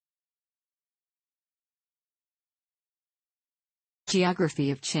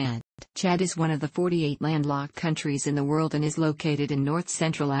Geography of Chad. Chad is one of the 48 landlocked countries in the world and is located in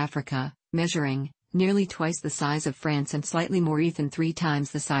north-central Africa, measuring nearly twice the size of France and slightly more than 3 times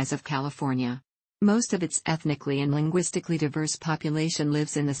the size of California. Most of its ethnically and linguistically diverse population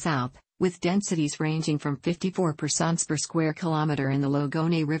lives in the south, with densities ranging from 54 persons per square kilometer in the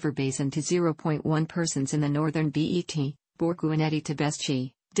Logone River basin to 0.1 persons in the northern B.E.T,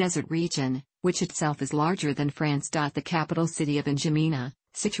 Borkou-Ennedi-Tibesti, desert region, which itself is larger than France. The capital city of N'Djamena,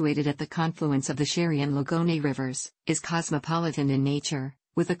 situated at the confluence of the Chari and Logone Rivers, is cosmopolitan in nature,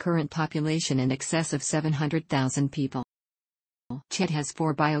 with a current population in excess of 700,000 people. Chad has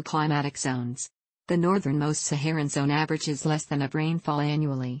 4 bioclimatic zones. The northernmost Saharan zone averages less than of rainfall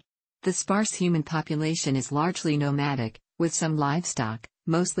annually. The sparse human population is largely nomadic, with some livestock,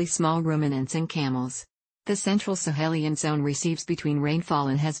 mostly small ruminants and camels. The central Sahelian zone receives between rainfall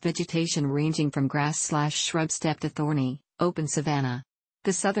and has vegetation ranging from grass/shrub steppe to thorny, open savanna.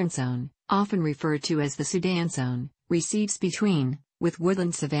 The southern zone, often referred to as the Sudan zone, receives between, with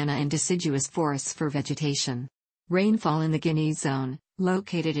woodland savanna and deciduous forests for vegetation. Rainfall in the Guinea zone,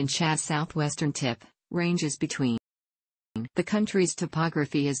 located in Chad's southwestern tip, ranges between. The country's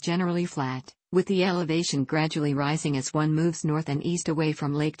topography is generally flat, with the elevation gradually rising as one moves north and east away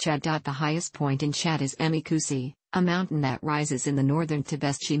from Lake Chad. The highest point in Chad is M'Koussi, a mountain that rises in the northern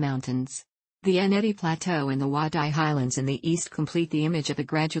Tibesti Mountains. The Ennedi Plateau and the Wadi Highlands in the east complete the image of a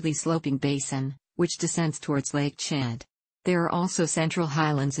gradually sloping basin, which descends towards Lake Chad. There are also central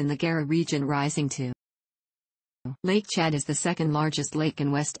highlands in the Gara region rising to. Lake Chad is the second largest lake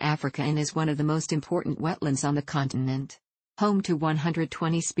in West Africa and is one of the most important wetlands on the continent. Home to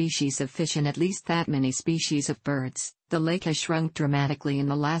 120 species of fish and at least that many species of birds, the lake has shrunk dramatically in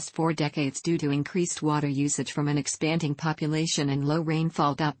the last 4 decades due to increased water usage from an expanding population and low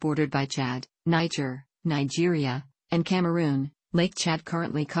rainfall. Bordered by Chad, Niger, Nigeria, and Cameroon, Lake Chad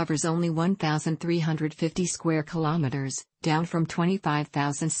currently covers only 1,350 square kilometers, down from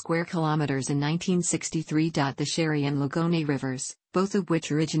 25,000 square kilometers in 1963. The Chari and Logone Rivers, both of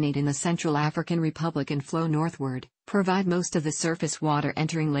which originate in the Central African Republic and flow northward, provide most of the surface water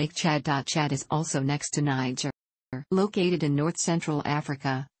entering Lake Chad. Chad is also next to Niger. Located in north-central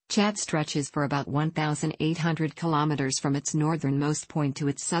Africa, Chad stretches for about 1,800 kilometers from its northernmost point to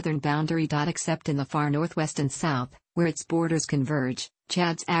its southern boundary. Except in the far northwest and south, where its borders converge,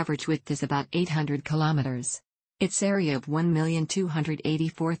 Chad's average width is about 800 kilometers. Its area of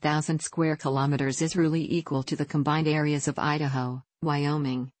 1,284,000 square kilometers is roughly equal to the combined areas of Idaho,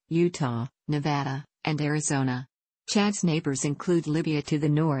 Wyoming, Utah, Nevada, and Arizona. Chad's neighbors include Libya to the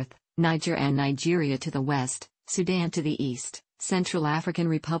north, Niger and Nigeria to the west, Sudan to the east, Central African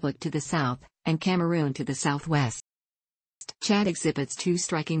Republic to the south, and Cameroon to the southwest. Chad exhibits 2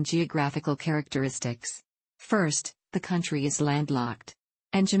 striking geographical characteristics. First, the country is landlocked.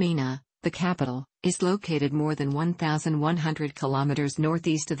 N'Djamena, the capital, is located more than 1,100 kilometers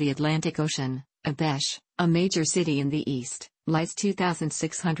northeast of the Atlantic Ocean. Abesh, a major city in the east, lies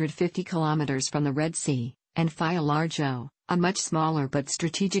 2,650 kilometers from the Red Sea, and Faya-Largeau, a much smaller but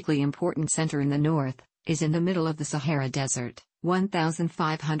strategically important center in the north, is in the middle of the Sahara Desert,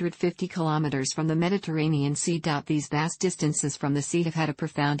 1,550 kilometers from the Mediterranean Sea. These vast distances from the sea have had a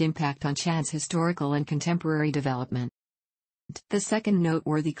profound impact on Chad's historical and contemporary development. The second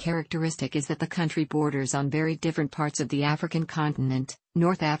noteworthy characteristic is that the country borders on very different parts of the African continent.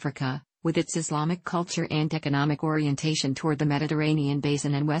 North Africa, with its Islamic culture and economic orientation toward the Mediterranean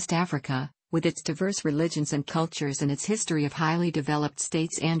basin, and West Africa, with its diverse religions and cultures and its history of highly developed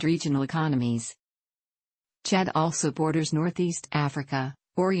states and regional economies. Chad also borders Northeast Africa,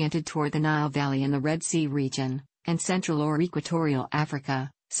 oriented toward the Nile Valley and the Red Sea region, and Central or Equatorial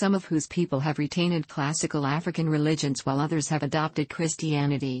Africa, some of whose people have retained classical African religions while others have adopted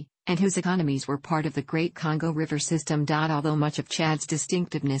Christianity, and whose economies were part of the Great Congo River system. Although much of Chad's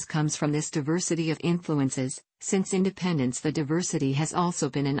distinctiveness comes from this diversity of influences, since independence the diversity has also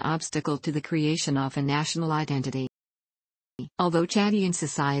been an obstacle to the creation of a national identity. Although Chadian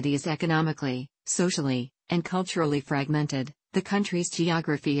society is economically, socially, and culturally fragmented, the country's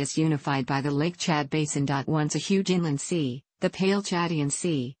geography is unified by the Lake Chad Basin. Once a huge inland sea, the Pale Chadian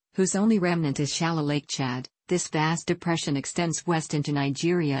Sea, whose only remnant is shallow Lake Chad, this vast depression extends west into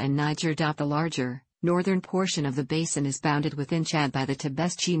Nigeria and Niger. The larger, northern portion of the basin is bounded within Chad by the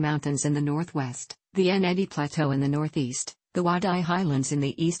Tibesti Mountains in the northwest, the Ennedi Plateau in the northeast, the Wadi Highlands in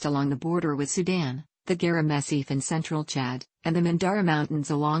the east along the border with Sudan, the Gara Massif in central Chad, and the Mandara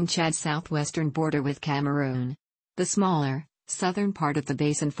Mountains along Chad's southwestern border with Cameroon. The smaller, southern part of the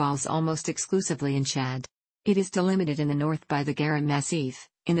basin falls almost exclusively in Chad. It is delimited in the north by the Gara Massif,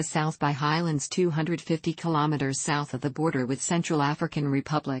 in the south by highlands 250 kilometers south of the border with Central African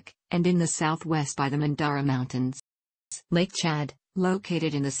Republic, and in the southwest by the Mandara Mountains. Lake Chad,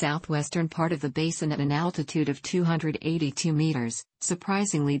 located in the southwestern part of the basin at an altitude of 282 meters,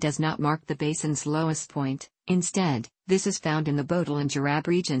 surprisingly does not mark the basin's lowest point. Instead, this is found in the Bodil and Jarab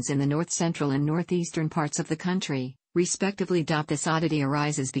regions in the north-central and northeastern parts of the country, respectively. This oddity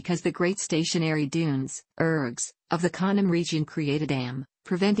arises because the Great Stationary Dunes, ergs, of the Kanem region create a dam,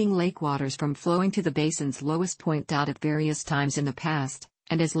 preventing lake waters from flowing to the basin's lowest point. At various times in the past,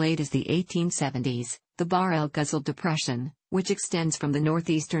 and as late as the 1870s, the Bahr el Ghazal Depression, which extends from the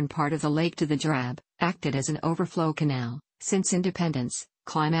northeastern part of the lake to the Jarab, acted as an overflow canal. Since independence,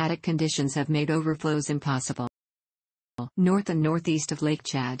 climatic conditions have made overflows impossible. North and northeast of Lake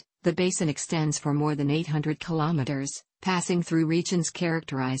Chad, the basin extends for more than 800 kilometers, passing through regions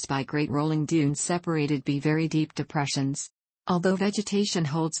characterized by great rolling dunes separated by very deep depressions. Although vegetation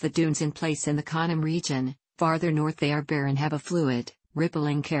holds the dunes in place in the Kanem region, farther north they are bare and have a fluid,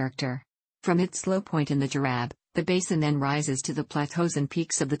 rippling character. From its low point in the Jarab, the basin then rises to the plateaus and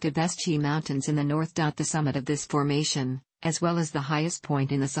peaks of the Tibesti Mountains in the north. The summit of this formation, as well as the highest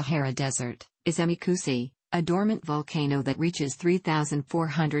point in the Sahara Desert, is Emikusi, a dormant volcano that reaches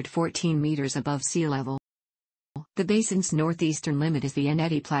 3,414 meters above sea level. The basin's northeastern limit is the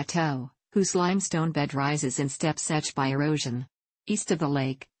Ennedi Plateau, whose limestone bed rises in steppes etched by erosion. East of the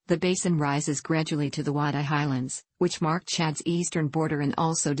lake, the basin rises gradually to the Wadi Highlands, which mark Chad's eastern border and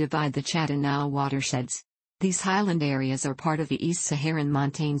also divide the Chad and Nile watersheds. These highland areas are part of the East Saharan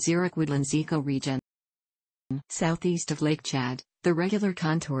montane xeric woodlands ecoregion. Southeast of Lake Chad, the regular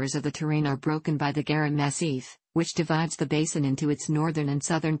contours of the terrain are broken by the Garam Massif, which divides the basin into its northern and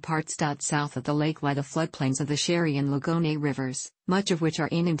southern parts. South of the lake lie the floodplains of the Chari and Logone Rivers, much of which are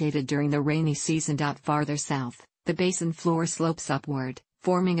inundated during the rainy season. Farther south, the basin floor slopes upward,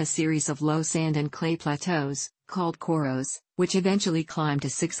 forming a series of low sand and clay plateaus, called koros, which eventually climb to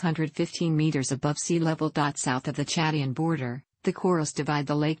 615 meters above sea level. South of the Chadian border, the koros divide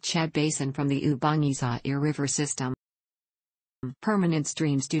the Lake Chad basin from the Ubangi-Zaire River system. Permanent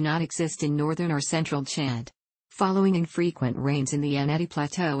streams do not exist in northern or central Chad. Following infrequent rains in the Ennedi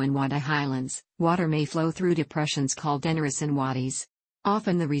Plateau and Wadi Highlands, water may flow through depressions called denaris and wadis.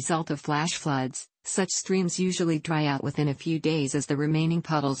 Often the result of flash floods, such streams usually dry out within a few days as the remaining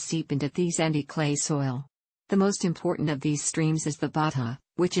puddles seep into the sandy clay soil. The most important of these streams is the Bata,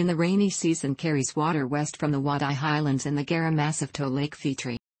 which in the rainy season carries water west from the Wadi Highlands and the Garam Massif to Lake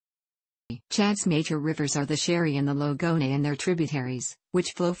Fitri. Chad's major rivers are the Chari and the Logone and their tributaries,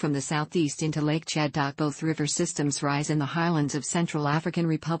 which flow from the southeast into Lake Chad. Both river systems rise in the highlands of Central African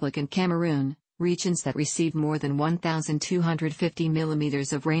Republic and Cameroon, regions that receive more than 1,250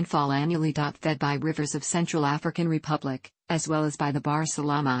 millimeters of rainfall annually. Fed by rivers of Central African Republic, as well as by the Bahr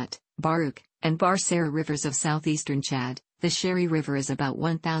Salamat, Barouk, and Bahr Sara rivers of southeastern Chad, the Chari River is about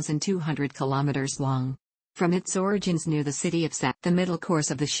 1,200 kilometers long. From its origins near the city of Sa, the middle course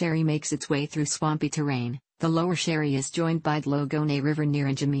of the Chari makes its way through swampy terrain. The lower Chari is joined by the Logone River near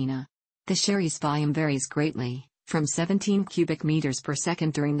N'Djamena. The Chari's volume varies greatly, from 17 cubic meters per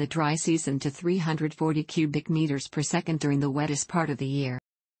second during the dry season to 340 cubic meters per second during the wettest part of the year.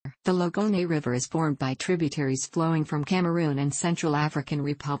 The Logone River is formed by tributaries flowing from Cameroon and Central African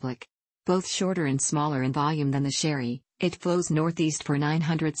Republic. Both shorter and smaller in volume than the Chari, it flows northeast for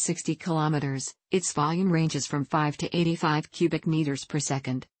 960 kilometers. Its volume ranges from 5 to 85 cubic meters per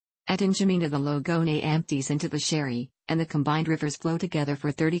second. At N'Djamena the Logone empties into the Chari, and the combined rivers flow together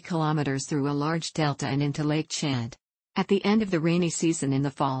for 30 kilometers through a large delta and into Lake Chad. At the end of the rainy season in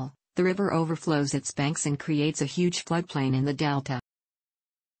the fall, the river overflows its banks and creates a huge floodplain in the delta.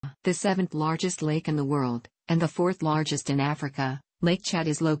 The seventh largest lake in the world, and the fourth largest in Africa, Lake Chad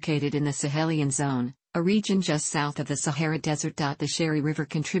is located in the Sahelian zone, a region just south of the Sahara Desert. The Chari River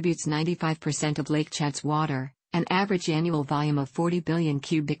contributes 95% of Lake Chad's water, an average annual volume of 40 billion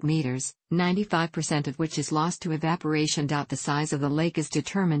cubic meters, 95% of which is lost to evaporation. The size of the lake is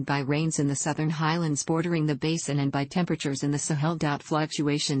determined by rains in the southern highlands bordering the basin and by temperatures in the Sahel.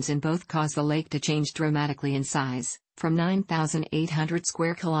 Fluctuations in both cause the lake to change dramatically in size, from 9,800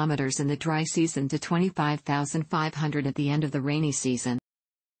 square kilometers in the dry season to 25,500 at the end of the rainy season.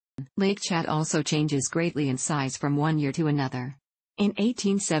 Lake Chad also changes greatly in size from one year to another. In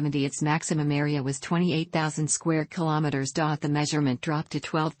 1870 its maximum area was 28,000 square kilometers. The measurement dropped to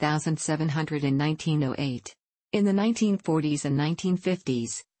 12,700 in 1908. In the 1940s and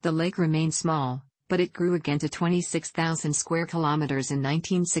 1950s, the lake remained small, but it grew again to 26,000 square kilometers in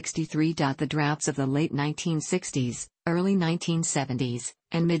 1963. The droughts of the late 1960s, early 1970s,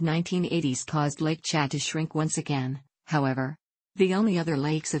 and mid-1980s caused Lake Chad to shrink once again, however. The only other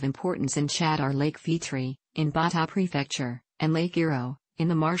lakes of importance in Chad are Lake Vitry, in Bata Prefecture, and Lake Iro, in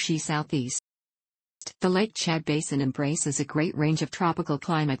the marshy southeast. The Lake Chad Basin embraces a great range of tropical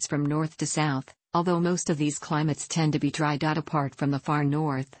climates from north to south, although most of these climates tend to be dry. Apart from the far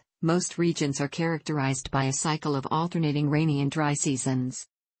north, most regions are characterized by a cycle of alternating rainy and dry seasons.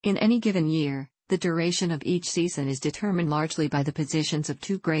 In any given year, the duration of each season is determined largely by the positions of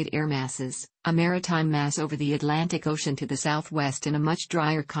two great air masses, a maritime mass over the Atlantic Ocean to the southwest and a much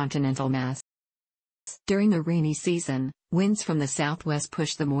drier continental mass. During the rainy season, winds from the southwest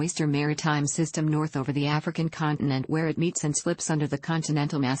push the moister maritime system north over the African continent, where it meets and slips under the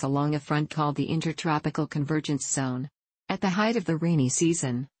continental mass along a front called the Intertropical Convergence Zone. At the height of the rainy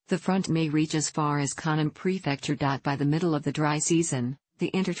season, the front may reach as far as Kanem Prefecture. By the middle of the dry season, the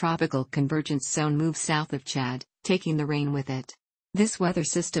Intertropical Convergence Zone moves south of Chad, taking the rain with it. This weather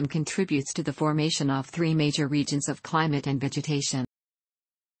system contributes to the formation of three major regions of climate and vegetation.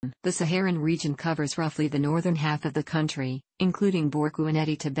 The Saharan region covers roughly the northern half of the country, including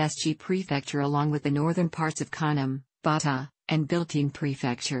Borkou-Ennedi-Tibesti Prefecture along with the northern parts of Kanem, Bata, and B.E.T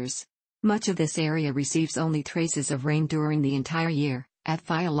prefectures. Much of this area receives only traces of rain during the entire year. At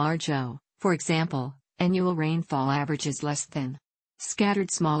Faya-Largeau, for example, annual rainfall averages less than. Scattered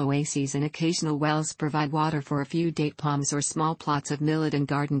small oases and occasional wells provide water for a few date palms or small plots of millet and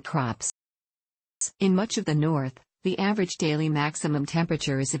garden crops. In much of the north, the average daily maximum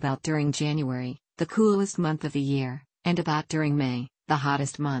temperature is about during January, the coolest month of the year, and about during May, the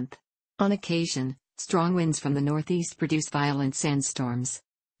hottest month. On occasion, strong winds from the northeast produce violent sandstorms.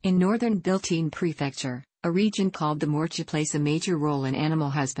 In northern B.E.T Prefecture, a region called the Morcha plays a major role in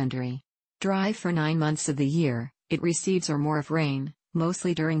animal husbandry. Dry for 9 months of the year, it receives or more of rain,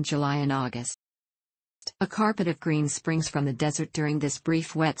 mostly during July and August. A carpet of green springs from the desert during this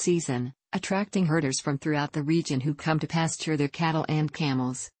brief wet season, attracting herders from throughout the region who come to pasture their cattle and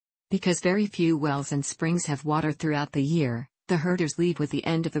camels. Because very few wells and springs have water throughout the year, the herders leave with the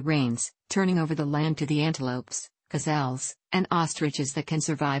end of the rains, turning over the land to the antelopes, gazelles, and ostriches that can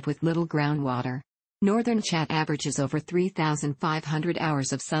survive with little groundwater. Northern Chad averages over 3,500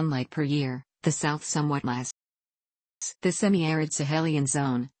 hours of sunlight per year, the south somewhat less. The semi-arid Sahelian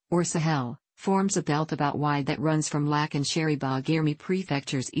zone, or Sahel, forms a belt about wide that runs from Lac and Cherbourg-Guinea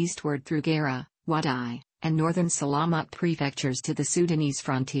prefectures eastward through Gera, Wadai, and northern Salamat prefectures to the Sudanese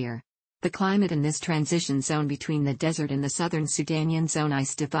frontier. The climate in this transition zone between the desert and the southern Sudanian zone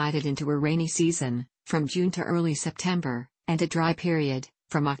is divided into a rainy season, from June to early September, and a dry period,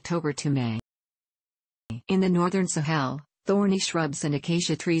 from October to May. In the northern Sahel, thorny shrubs and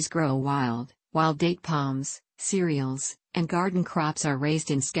acacia trees grow wild, while date palms, cereals, and garden crops are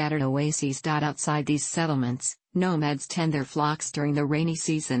raised in scattered oases. Outside these settlements, nomads tend their flocks during the rainy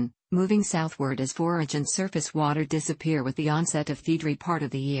season, moving southward as forage and surface water disappear with the onset of the dry part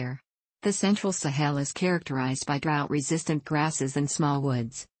of the year. The central Sahel is characterized by drought-resistant grasses and small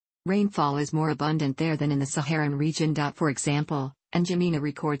woods. Rainfall is more abundant there than in the Saharan region. For example, N'Djamena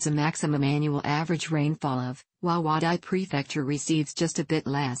records a maximum annual average rainfall of, while Wadai Prefecture receives just a bit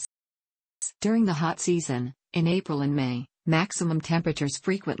less. During the hot season, in April and May, maximum temperatures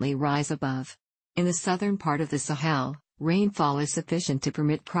frequently rise above. In the southern part of the Sahel, rainfall is sufficient to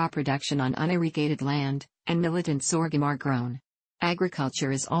permit crop production on unirrigated land, and millet and sorghum are grown.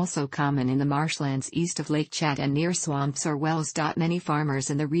 Agriculture is also common in the marshlands east of Lake Chad and near swamps or wells. Many farmers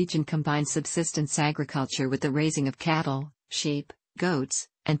in the region combine subsistence agriculture with the raising of cattle, sheep, goats,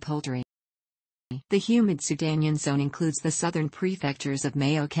 and poultry. The humid Sudanian zone includes the southern prefectures of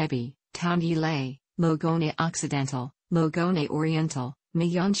Mayo-Kebbi, Tandile, Logone Occidental, Logone Oriental,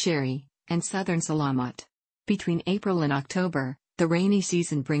 Mayonsheri, and southern Salamat. Between April and October, the rainy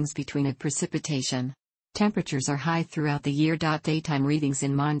season brings between of precipitation. Temperatures are high throughout the year. Daytime readings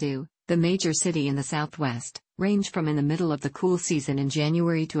in Mandu, the major city in the southwest, range from in the middle of the cool season in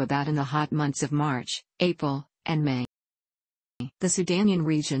January to about in the hot months of March, April, and May. The Sudanian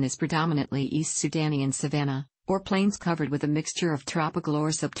region is predominantly East Sudanian savanna, or plains covered with a mixture of tropical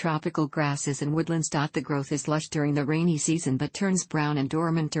or subtropical grasses and woodlands. The growth is lush during the rainy season but turns brown and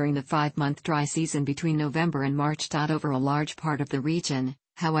dormant during the 5-month dry season between November and March. Over a large part of the region,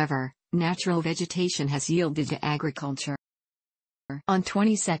 however, natural vegetation has yielded to agriculture. On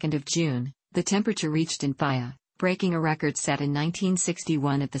 22nd of June, the temperature reached in Faya, breaking a record set in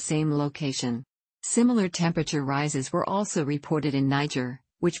 1961 at the same location. Similar temperature rises were also reported in Niger,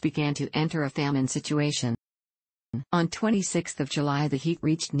 which began to enter a famine situation. On 26th of July the heat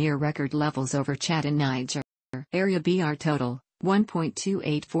reached near record levels over Chad and Niger. Area BR total,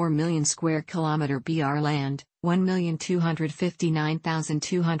 1.284 million square kilometer BR land,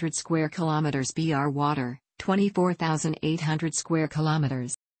 1,259,200 square kilometers BR water, 24,800 square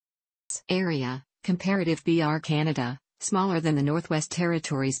kilometers. Area, comparative BR Canada, smaller than the Northwest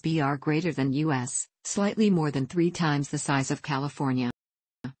Territories BR greater than US, slightly more than 3 times the size of California.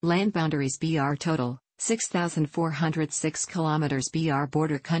 Land boundaries BR total, 6,406 kilometers BR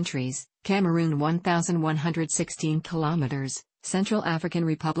border countries, Cameroon 1,116 kilometers, Central African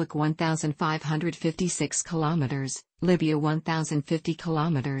Republic 1,556 kilometers, Libya 1,050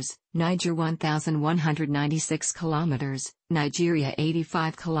 kilometers, Niger 1,196 kilometers, Nigeria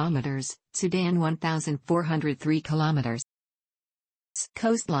 85 kilometers, Sudan 1,403 kilometers.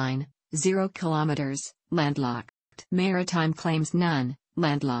 Coastline, 0 kilometers, landlocked. Maritime claims none,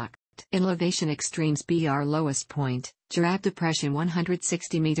 landlocked. Elevation extremes BR lowest point, Giraffe Depression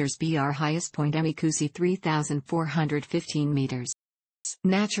 160 meters BR highest point Emikusi 3,415 meters.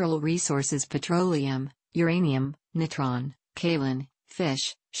 Natural resources petroleum, uranium, natron, kaolin,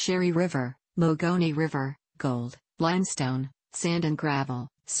 fish, Chari River, Logone River, gold, limestone, sand and gravel,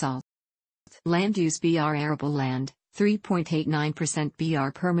 salt. Land use BR arable land, 3.89%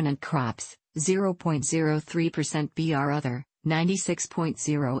 BR permanent crops, 0.03% BR other,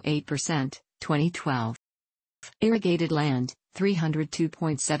 96.08%, 2012. Irrigated land,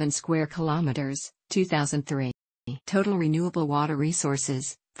 302.7 square kilometers, 2003. Total renewable water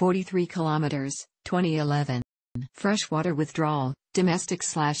resources, 43 kilometers, 2011. Freshwater withdrawal,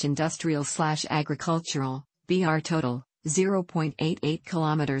 domestic/industrial/agricultural, BR total, 0.88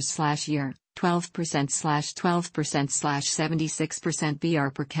 kilometers/year, 12%/12%/76% BR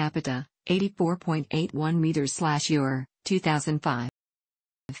per capita, 84.81 meters/year, 2005.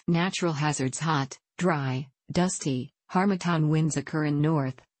 Natural hazards hot, dry, dusty, harmattan winds occur in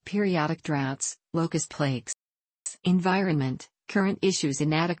north, periodic droughts, locust plagues. Environment, current issues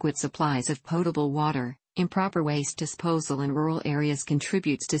inadequate supplies of potable water, improper waste disposal in rural areas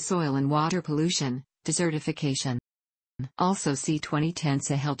contributes to soil and water pollution, desertification. Also see 2010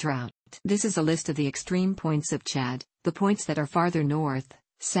 Sahel drought. This is a list of the extreme points of Chad, the points that are farther north,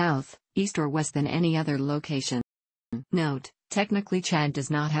 south, east or west than any other location. Note, technically Chad does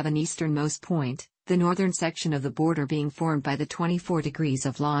not have an easternmost point, the northern section of the border being formed by the 24 degrees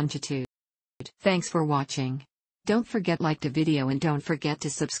of longitude. Thanks for watching. Don't forget like the video and don't forget to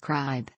subscribe.